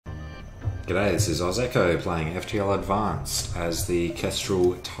G'day, this is Ozeco playing FTL Advanced as the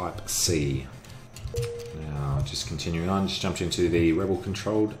Kestral Type C. Now, just continuing on, just jumped into the Rebel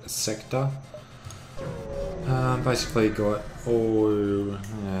controlled sector. Basically got all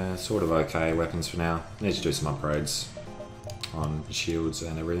sort of okay weapons for now. Need to do some upgrades on shields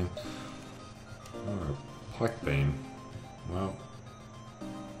and everything. Oh, pike beam. Well,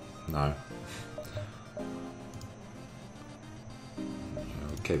 no.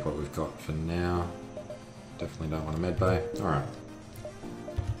 We'll keep what we've got for now. Definitely don't want a med bay. Alright.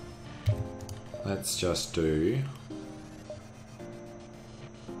 Let's just do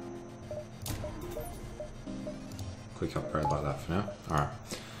a quick upgrade like that for now. Alright.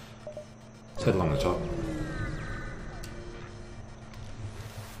 Let's head along the top.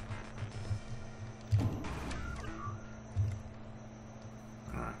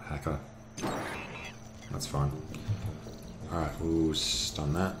 Alright, hacker. That's fine. Alright, we'll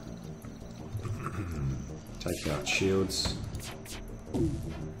stun that. Take out shields. The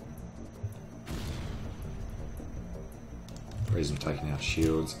reason I'm taking out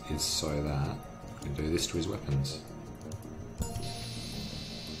shields is so that I can do this to his weapons.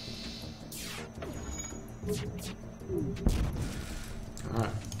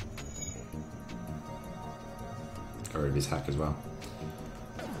 Alright. Got rid of his hack as well.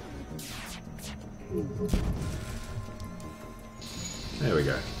 There we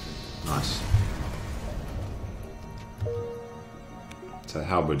go. Nice. So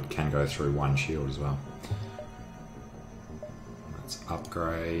halberd can go through one shield as well. Let's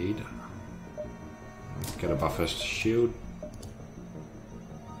upgrade. Let's get a buffer shield.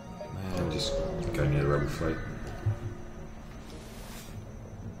 And just go near the rebel fleet.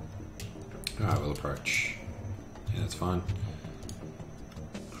 Alright, we'll approach. Yeah, that's fine.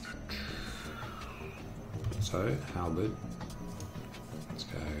 So, halberd. Let's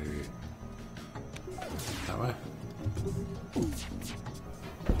go that way.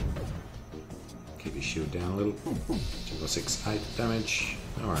 Keep your shield down a little. 6, 8 damage.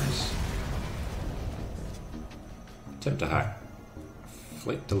 No worries. Attempt to hack.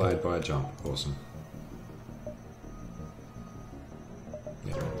 Fleet delayed by a jump. Awesome.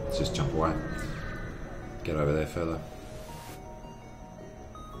 Yeah, let's just jump away. Get over there further.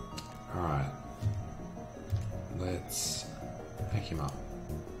 Alright. Let's hack him up.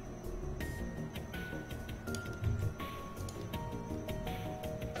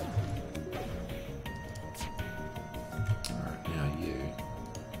 Alright, now you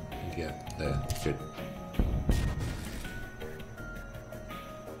get there. Good.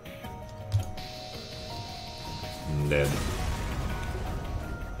 Dead.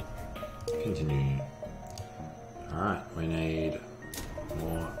 Continue. Alright, we need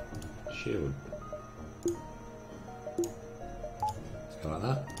more shield. Let's go like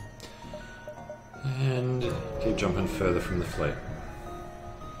that. And keep jumping further from the fleet.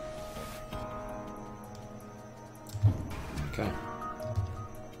 Okay.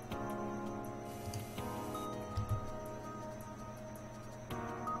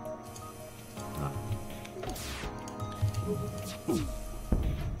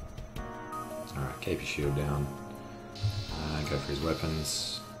 Alright, keep your shield down. Go for his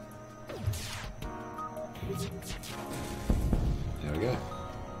weapons. There we go.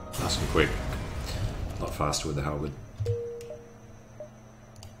 Nice and quick. A lot faster with the halberd.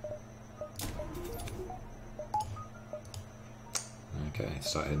 Okay,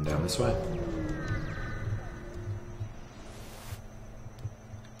 start heading down this way.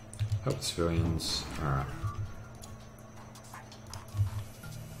 Hope the civilians. Alright.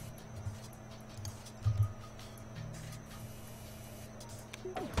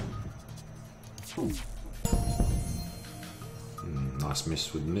 Nice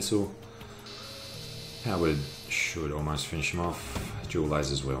miss with the missile. Halberd should almost finish him off. Dual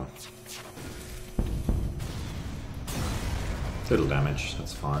lasers will. Little damage,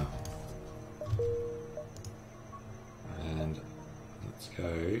 that's fine. And let's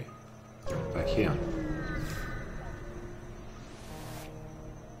go back here.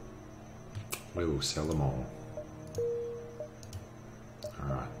 We will sell them all.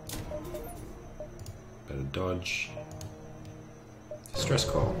 Alright. Better dodge. Stress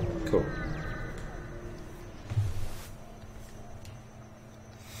call. Cool.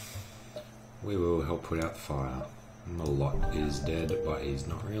 We will help put out the fire. Malot is dead, but he's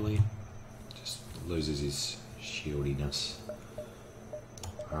not really. Just loses his shieldiness.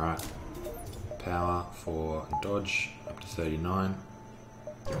 Alright. Power for dodge up to 39.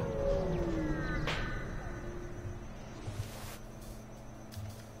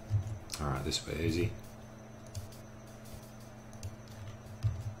 Alright, this way easy.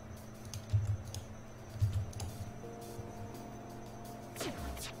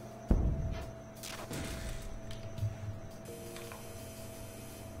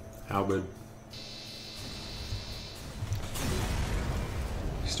 Halberd.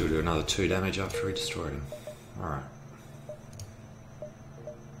 Still do another 2 damage after we destroyed him. Alright.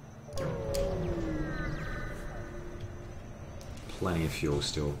 Plenty of fuel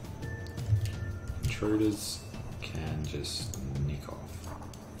still. Intruders can just nick off.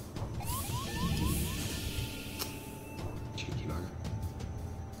 Cheeky bugger.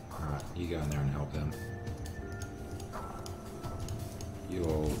 Alright, you go in there and help them. You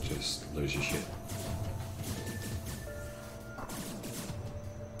all just lose your shit.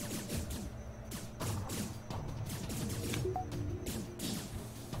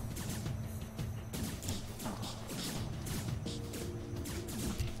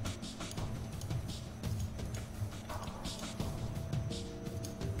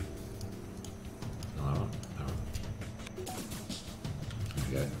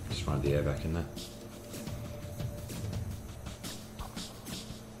 Okay, just ride the air back in there.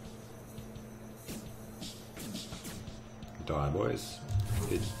 Die, boys.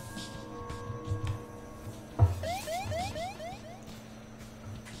 Good.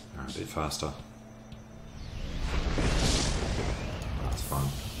 Alright, a bit faster. That's fun.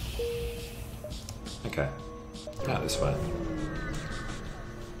 Okay. Out this way.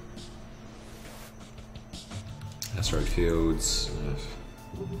 Asteroid fields.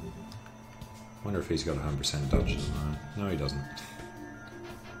 Wonder if he's got 100% dodge at the moment. No, he doesn't.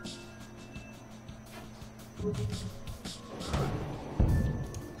 Alright.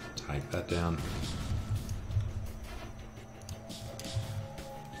 Take that down.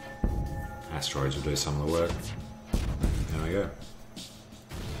 Asteroids will do some of the work. There we go.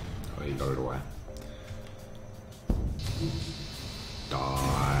 Oh, you got it away.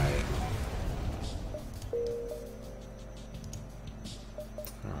 Die.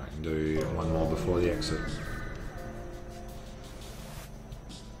 Alright, do one more before the exit.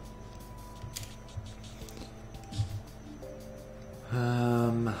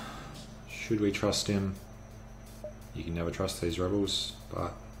 Should we trust him? You can never trust these rebels,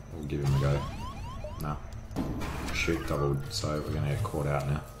 but we'll give him a go. No. Shoot doubled, so we're gonna get caught out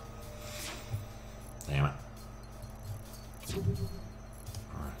now. Damn it.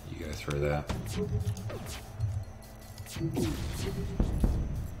 Alright, you go through there.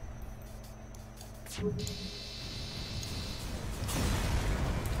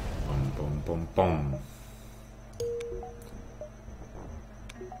 Boom, boom, boom, boom.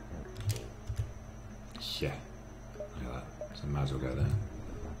 Yeah, look at that. So might as well go there.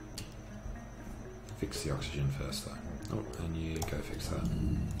 Fix the oxygen first though. Oh, and you go fix that.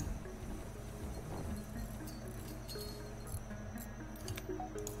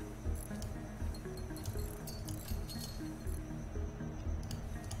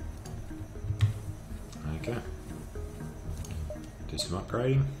 Okay. Do some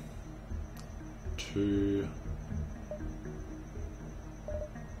upgrading. 2.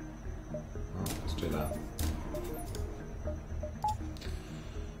 Oh, let's do that.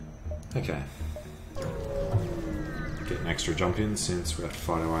 Okay. Get an extra jump in since we have to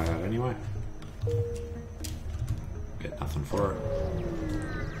fight our way out anyway. Get nothing for it.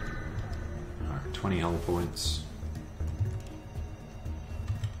 Alright, 20 hull points.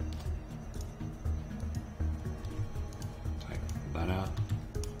 Take that out.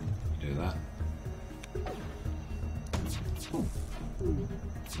 Do that.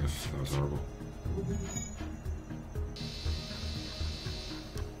 That was horrible.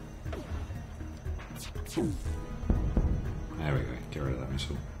 There we go, get rid of that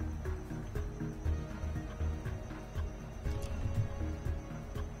missile.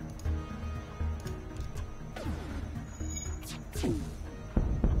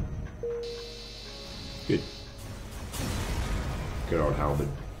 Good. Good old halberd.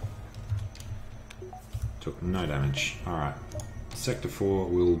 Took no damage. Alright. Sector 4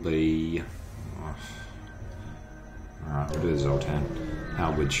 will be... Alright, we'll do the Zoltan.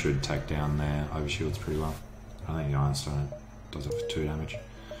 Halberd should take down their overshields pretty well. I think the Ironstone does it for 2 damage.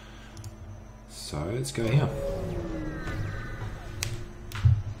 So let's go here.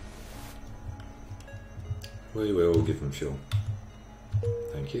 We will give them fuel.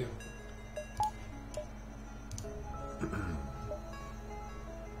 Thank you.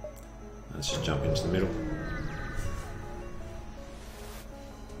 Let's just jump into the middle.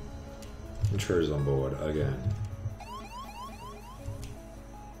 Intruders on board again.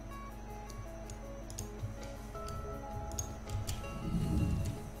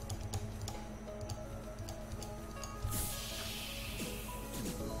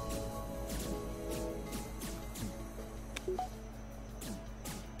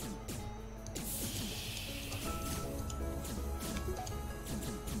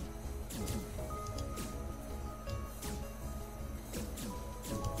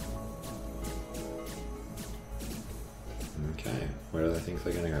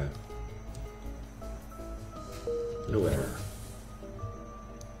 think they're gonna go? Nowhere.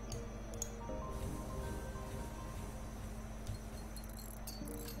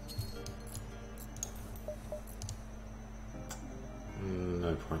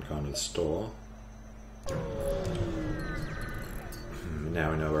 No point going to the store.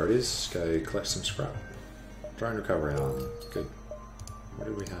 Now we know where it is. Go collect some scrap. Drone recovery arm. Good. What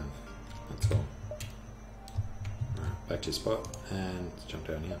did we have? That's all. Alright, back to your spot and jump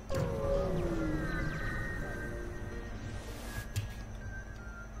down here.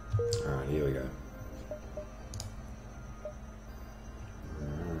 Alright, here we go.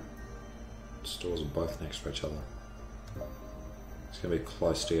 Alright. Stores are both next to each other. It's going to be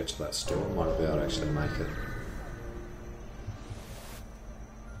close to get to that store. Might be able to actually make it.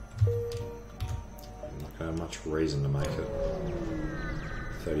 I'm not going to have much reason to make it.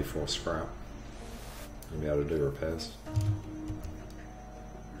 34 scrap. And be able to do repairs.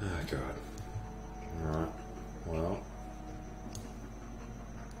 Oh god. Alright. Well.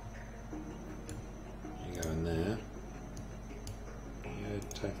 You go in there. You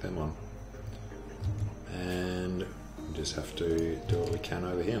take them on. And we just have to do what we can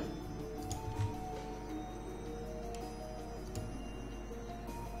over here.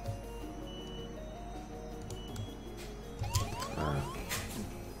 Alright.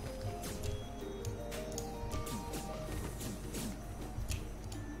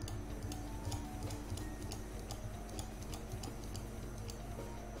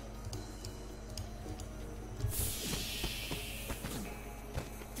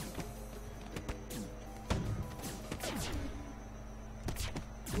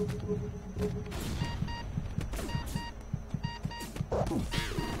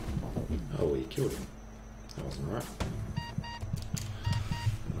 Oh, we killed him. That wasn't right.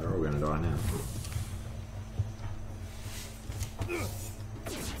 They're all going to die now.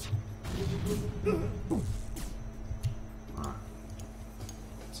 Alright.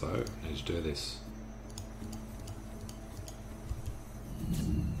 So, need to do this.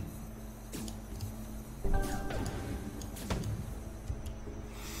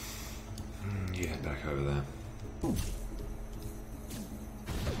 You head back over there.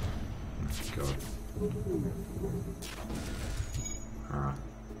 God. Alright.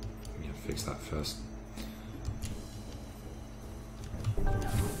 I'm gonna fix that first.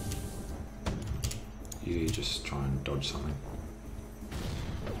 You just try and dodge something.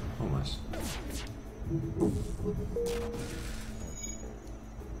 Almost.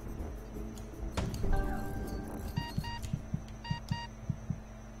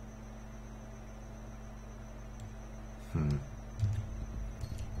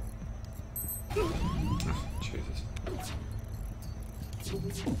 Jesus.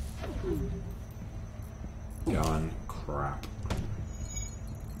 Going crap.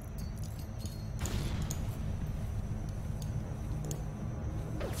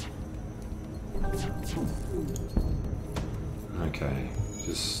 Okay,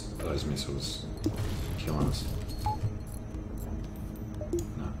 just those missiles killing us.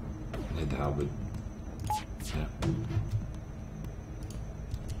 No, need the halberd. Yeah.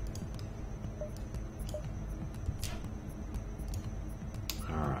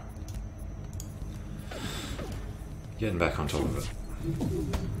 Alright. Getting back on top of it.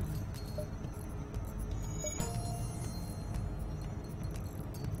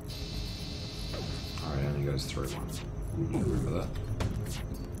 Alright, it only goes through one. Remember that.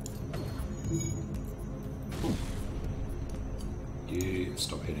 You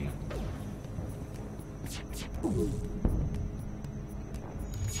stop hitting it.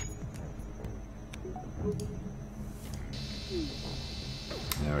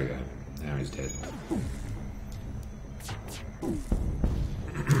 There we go. Now he's dead.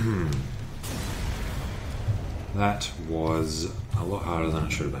 That was a lot harder than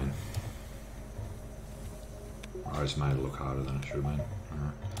it should have been. I just made it look harder than it should have been.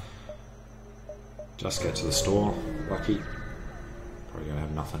 Alright. Just get to the store. Lucky. Probably gonna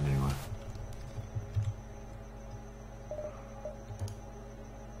have nothing anyway.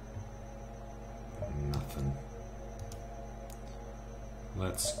 Nothing.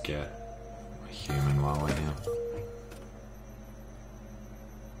 Let's get a human while we're here.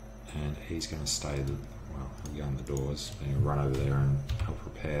 And he's gonna stay the, well, he'll go in the doors, then he'll run over there and help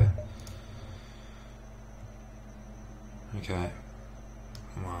repair. Okay,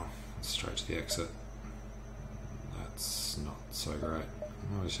 well, straight to the exit. That's not so great.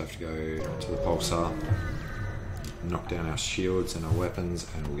 We'll just have to go to the pulsar, knock down our shields and our weapons,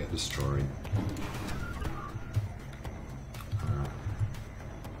 and we'll get destroyed. Alright.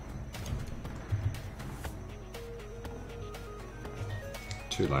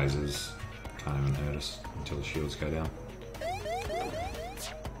 2 lasers can't even hurt us until the shields go down.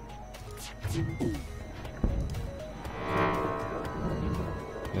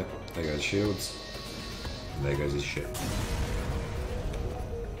 Yep, there goes shields. And there goes his ship.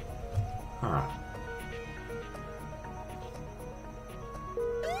 Alright.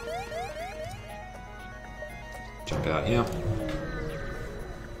 Jump out here.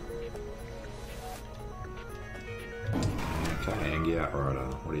 Okay, and get out rider.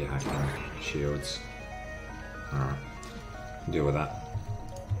 What are you hacking? Shields. Alright. Deal with that.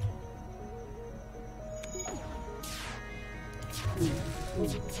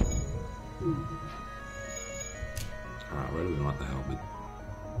 Alright, where do we want the helmet?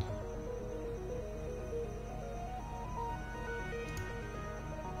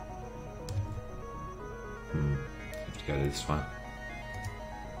 Have to go to this one.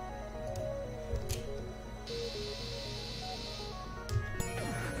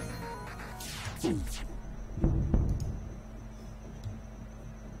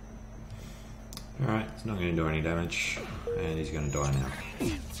 Alright, it's not going to do any damage, and he's going to die now.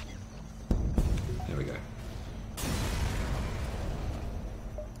 There we go.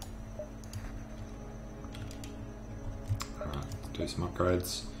 Alright, do some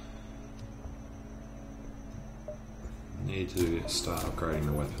upgrades. Need to start upgrading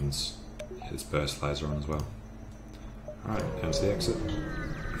the weapons. Get this burst laser on as well. Alright, comes the exit.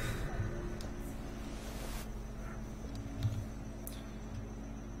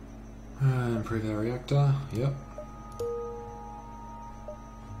 Improve our reactor, yep.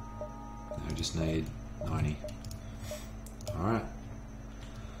 Now we just need 90. Alright.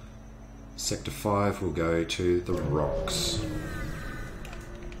 Sector 5 will go to the rocks.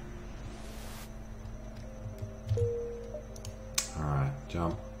 Alright,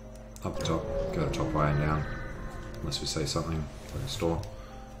 jump. Up the top, go the top way and down. Unless we say something, like a store.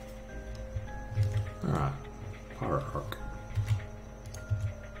 Alright, pirate rock.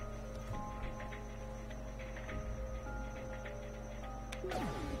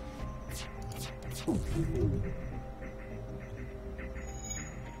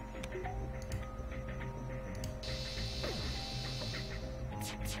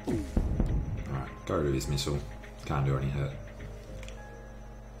 Alright, go to his missile. Can't do any hurt.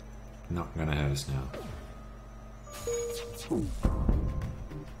 Not gonna hurt us now.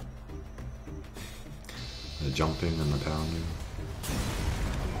 The jumping and the pounding.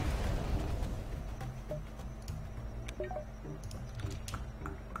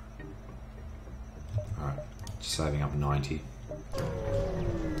 Alright, just saving up 90.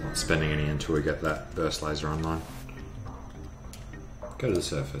 Not spending any until we get that burst laser online. Go to the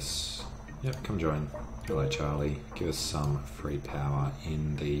surface. Yep, come join. Hello Charlie. Give us some free power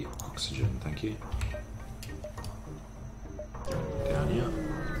in the oxygen, thank you. Down here.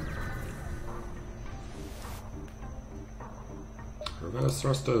 Reverse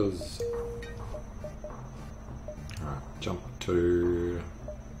thrusters. Alright, jump to...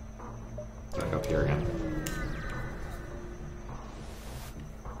 back up here again.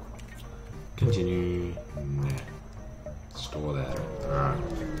 Continue. Nah. Store that. Alright.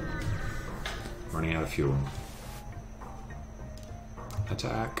 Running out of fuel.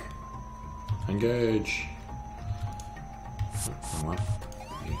 Attack. Engage. Wrong one.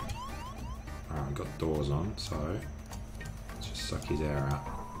 Yeah. Alright, we've got doors on, so let's just suck his air out.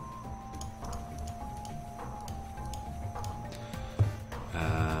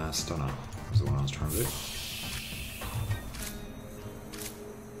 Stunner was the one I was trying to do.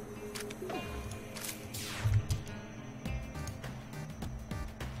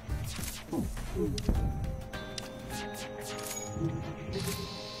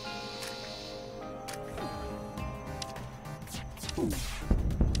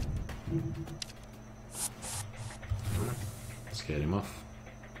 Scared him off.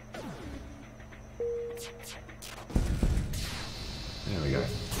 There we go.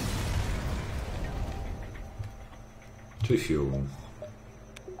 2 fuel.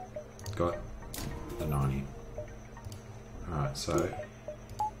 Got the 90. Alright, so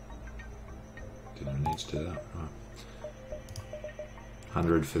didn't need to do that. Right.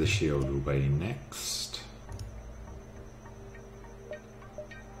 100 for the shield will be next.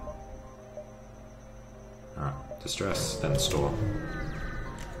 Alright, distress, then store.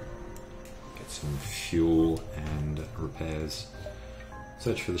 Get some fuel and repairs.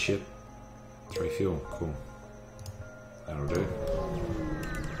 Search for the ship. 3 fuel, cool. That'll do.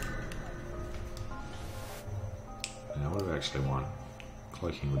 Now what do we actually want?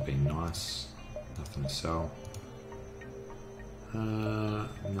 Cloaking would be nice. Nothing to sell. No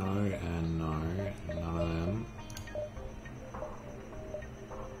and no. None of them.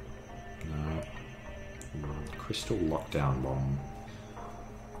 crystal lockdown bomb.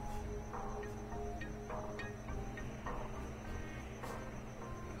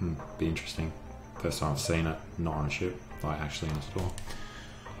 Be interesting. First time I've seen it, not on a ship, like actually in a store.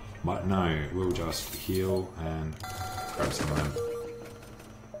 But no, we'll just heal and grab some of them.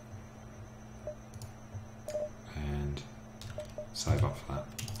 And save up for that.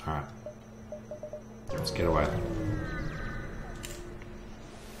 Alright. Let's get away.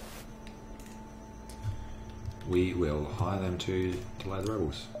 We will hire them to delay the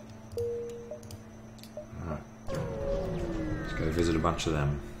rebels. Alright. Let's go visit a bunch of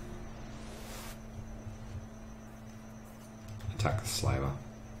them. Attack the slaver.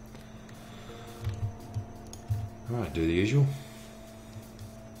 Alright, do the usual.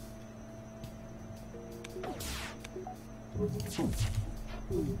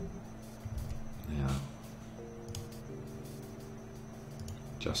 Now,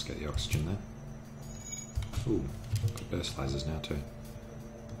 just get the oxygen there. Ooh, got burst lasers now too.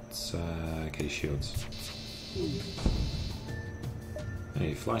 Let's get his shields.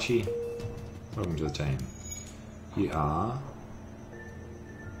 Hey, Flashy. Welcome to the team. You are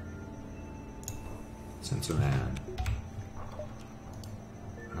Sensor Man.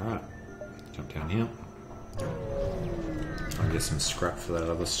 Alright, jump down here. Try and get some scrap for that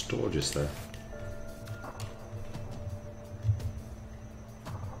other store just there.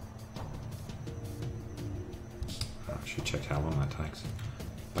 I should check how long that takes.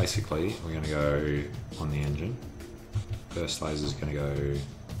 Basically, we're going to go on the engine. Burst laser is going to go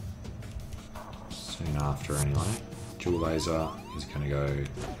soon after anyway. Dual laser is going to go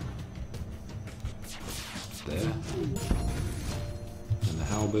there. And the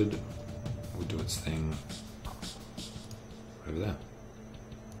halberd will do its thing over there.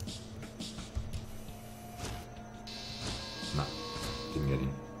 No, didn't get in.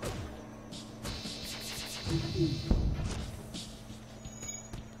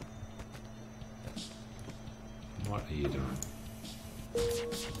 What are you doing?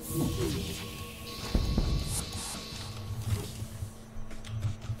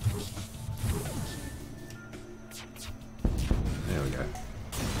 There we go.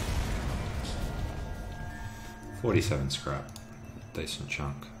 47 scrap. Decent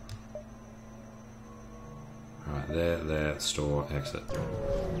chunk. Alright, there, store, exit.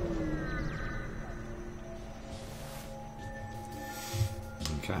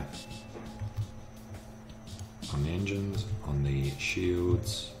 Okay. On the engines, on the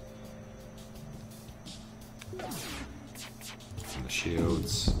shields. On the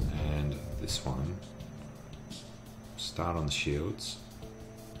shields, and this one. Start on the shields.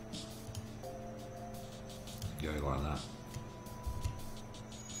 Go like that.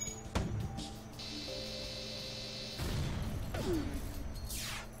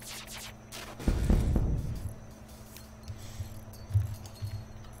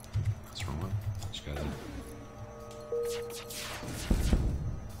 That's the wrong one. Let's go there.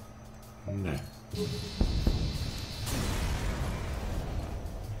 No.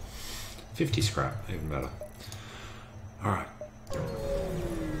 50 scrap, even better. Alright.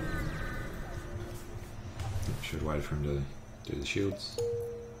 Should wait for him to do the shields.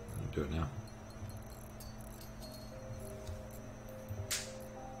 I'll do it now.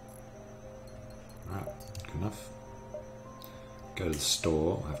 Alright, good enough. Go to the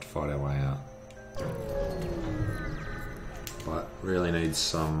store, we'll have to fight our way out. But really needs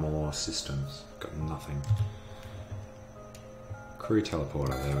some more systems. Got nothing. Crew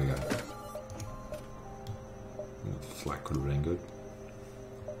teleporter, there we go. Flak could have been good.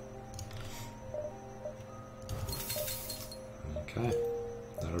 Okay,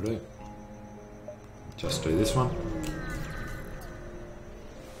 that'll do. Just do this one.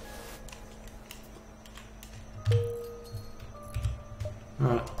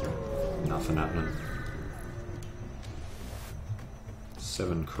 Alright, nothing happening.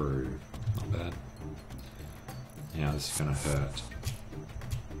 7 crew, not bad. Now this is going to hurt.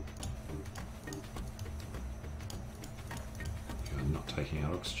 You're not taking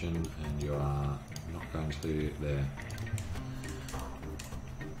out oxygen and you are not going to there.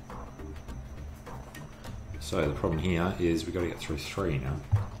 So the problem here is we've got to get through 3 now.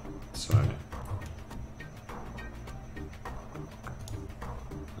 So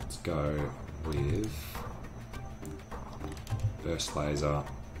let's go with burst laser.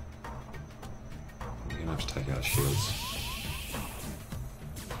 We're gonna have to take out shields.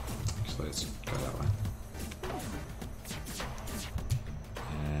 So let's go that way.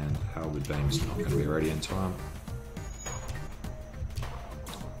 And halberd beam's not going to be ready in time.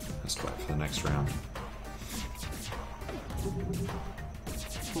 Let's wait for the next round.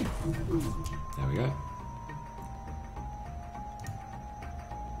 There we go.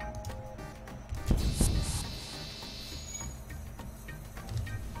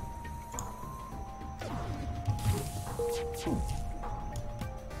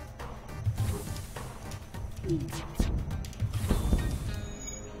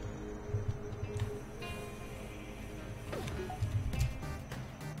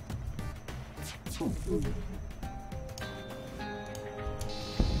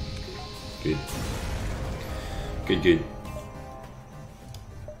 Good. Good, good.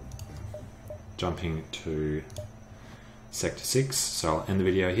 Jumping to Sector 6, so I'll end the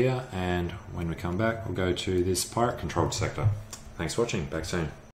video here, and when we come back, we'll go to this pirate controlled sector. Thanks for watching, back soon.